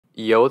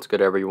Yo, what's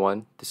good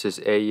everyone? This is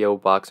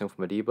Ayo Boxing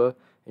from Adiba,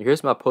 and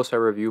here's my post-fight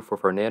review for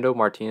Fernando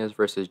Martinez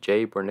versus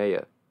Jade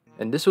Bornea.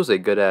 And this was a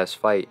good-ass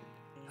fight.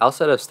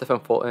 Outside of Stephen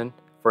Fulton,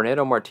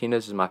 Fernando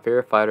Martinez is my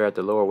favorite fighter at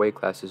the lower weight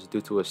classes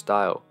due to his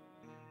style.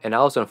 And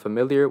I was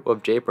unfamiliar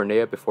with Jade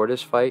Bornea before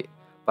this fight,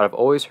 but I've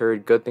always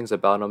heard good things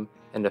about him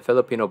in the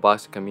Filipino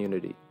boxing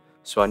community,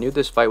 so I knew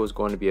this fight was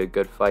going to be a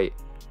good fight.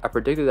 I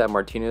predicted that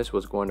Martinez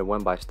was going to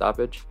win by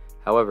stoppage,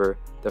 however,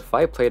 the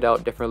fight played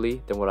out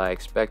differently than what I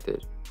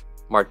expected.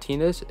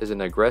 Martinez is an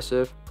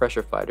aggressive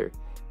pressure fighter.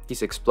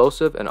 He's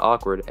explosive and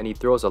awkward, and he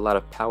throws a lot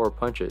of power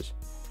punches.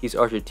 He's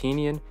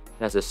Argentinian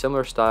and has a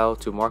similar style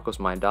to Marcos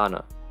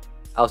Maidana.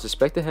 I was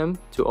expecting him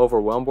to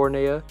overwhelm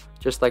Bornea,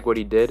 just like what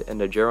he did in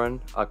the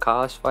Juran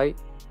Akaas fight.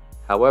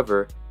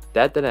 However,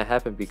 that didn't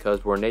happen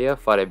because Bornea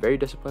fought a very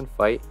disciplined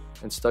fight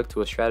and stuck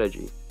to a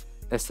strategy.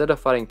 Instead of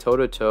fighting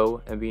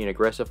toe-to-toe and being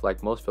aggressive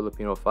like most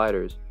Filipino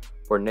fighters,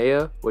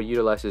 Bornea would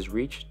utilize his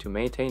reach to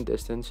maintain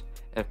distance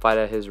and fight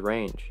at his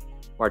range.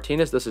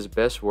 Martinez does his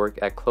best work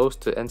at close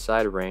to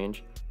inside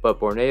range, but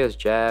Bornea's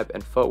jab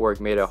and footwork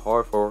made it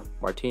hard for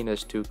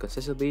Martinez to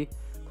consistently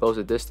close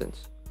the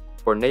distance.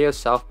 Bornea's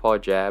southpaw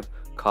jab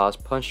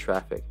caused punch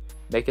traffic,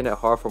 making it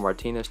hard for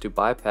Martinez to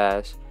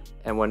bypass,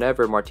 and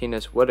whenever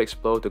Martinez would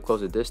explode to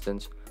close the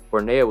distance,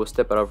 Bornea would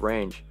step out of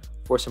range,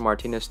 forcing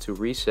Martinez to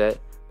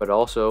reset but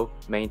also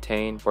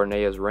maintain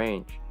Bornea's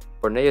range.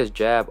 Bornea's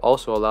jab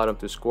also allowed him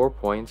to score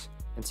points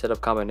and set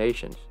up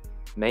combinations,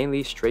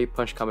 mainly straight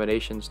punch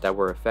combinations that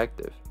were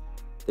effective.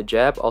 The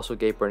jab also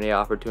gave Bornea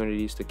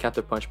opportunities to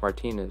counterpunch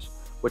Martinez,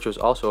 which was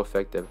also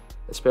effective,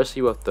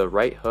 especially with the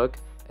right hook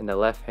and the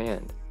left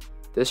hand.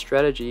 This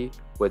strategy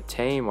would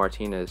tame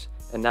Martinez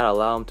and not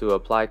allow him to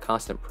apply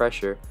constant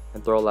pressure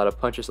and throw a lot of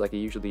punches like he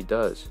usually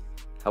does.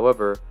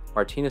 However,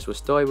 Martinez was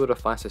still able to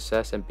find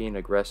success in being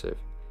aggressive.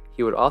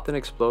 He would often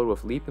explode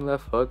with leaping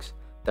left hooks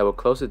that would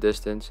close the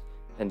distance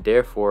and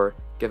therefore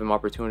give him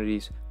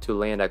opportunities to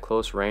land at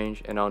close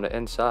range and on the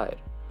inside.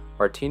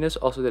 Martinez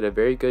also did a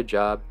very good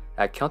job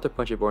at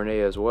counterpunching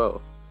Bornea as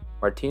well.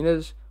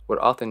 Martinez would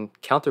often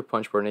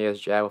counterpunch Bornea's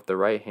jab with the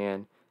right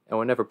hand, and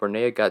whenever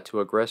Bornea got too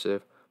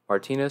aggressive,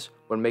 Martinez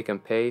would make him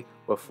pay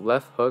with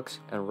left hooks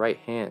and right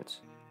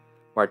hands.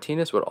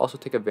 Martinez would also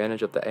take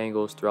advantage of the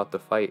angles throughout the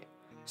fight,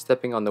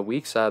 stepping on the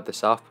weak side of the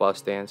southpaw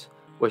stance,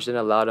 which then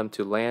allowed him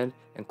to land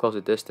and close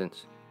the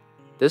distance.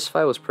 This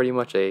fight was pretty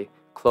much a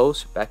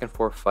close back and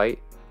forth fight,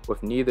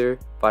 with neither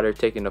fighter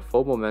taking the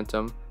full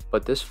momentum,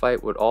 but this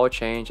fight would all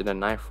change in the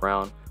 9th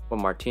round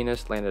when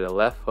Martinez landed a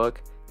left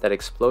hook that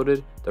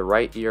exploded the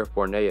right ear of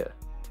Bornea,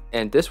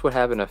 and this would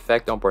have an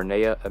effect on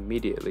Bornea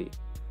immediately.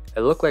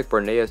 It looked like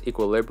Bornea's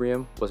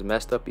equilibrium was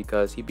messed up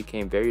because he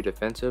became very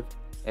defensive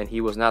and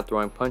he was not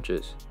throwing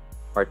punches.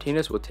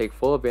 Martinez would take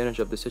full advantage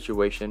of the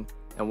situation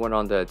and went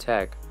on the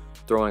attack,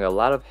 throwing a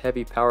lot of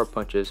heavy power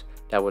punches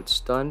that would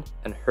stun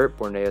and hurt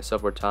Bornea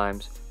several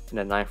times in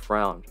the 9th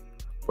round.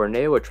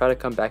 Bornea would try to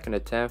come back in the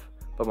 10th,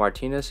 but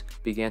Martinez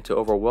began to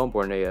overwhelm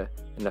Bornea,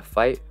 and the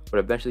fight would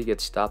eventually get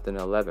stopped in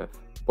the 11th.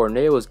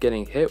 Bornea was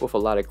getting hit with a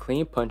lot of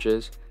clean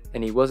punches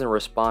and he wasn't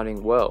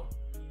responding well,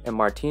 and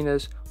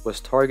Martinez was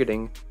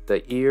targeting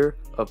the ear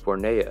of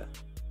Bornea.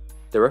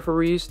 The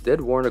referees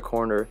did warn the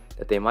corner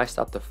that they might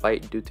stop the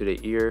fight due to the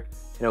ear,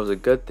 and it was a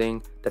good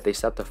thing that they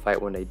stopped the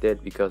fight when they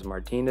did because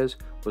Martinez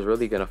was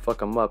really going to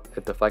fuck him up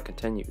if the fight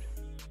continued.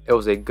 It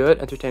was a good,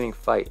 entertaining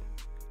fight.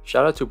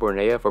 Shout out to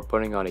Bornea for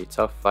putting on a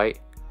tough fight.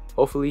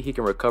 Hopefully he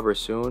can recover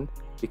soon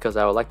because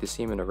I would like to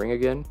see him in the ring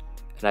again,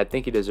 and I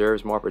think he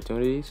deserves more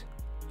opportunities.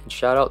 And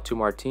shout out to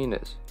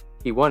Martinez.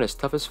 He won his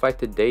toughest fight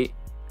to date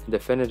and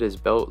defended his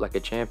belt like a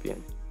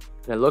champion.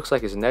 And it looks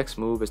like his next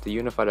move is to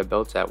unify the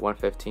belts at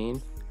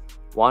 115.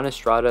 Juan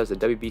Estrada is the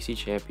WBC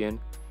champion,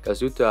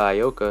 Kazuta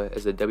Ioka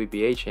is the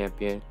WBA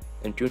champion,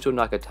 and Junto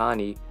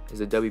Nakatani is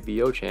the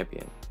WBO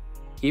champion.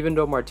 Even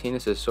though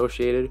Martinez is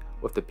associated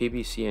with the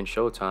PBC and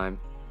Showtime,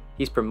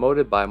 he's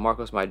promoted by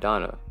Marcos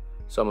Maidana,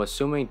 so I'm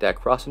assuming that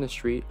crossing the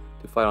street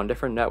to fight on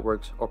different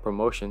networks or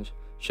promotions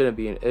shouldn't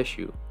be an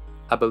issue.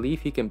 I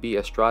believe he can beat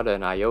Estrada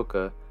and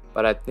Ioka,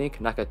 but I think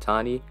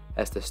Nakatani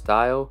has the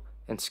style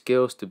and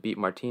skills to beat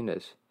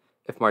Martinez.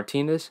 If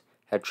Martinez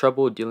had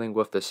trouble dealing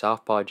with the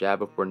southpaw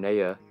jab of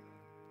Bornea,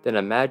 then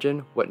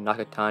imagine what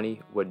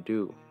Nakatani would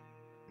do.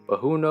 But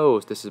who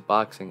knows, this is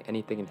boxing,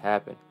 anything can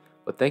happen.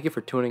 But thank you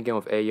for tuning in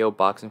with Ayo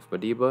Boxing from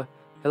Adiba.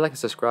 Hit like and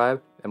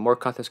subscribe, and more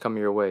content's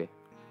coming your way.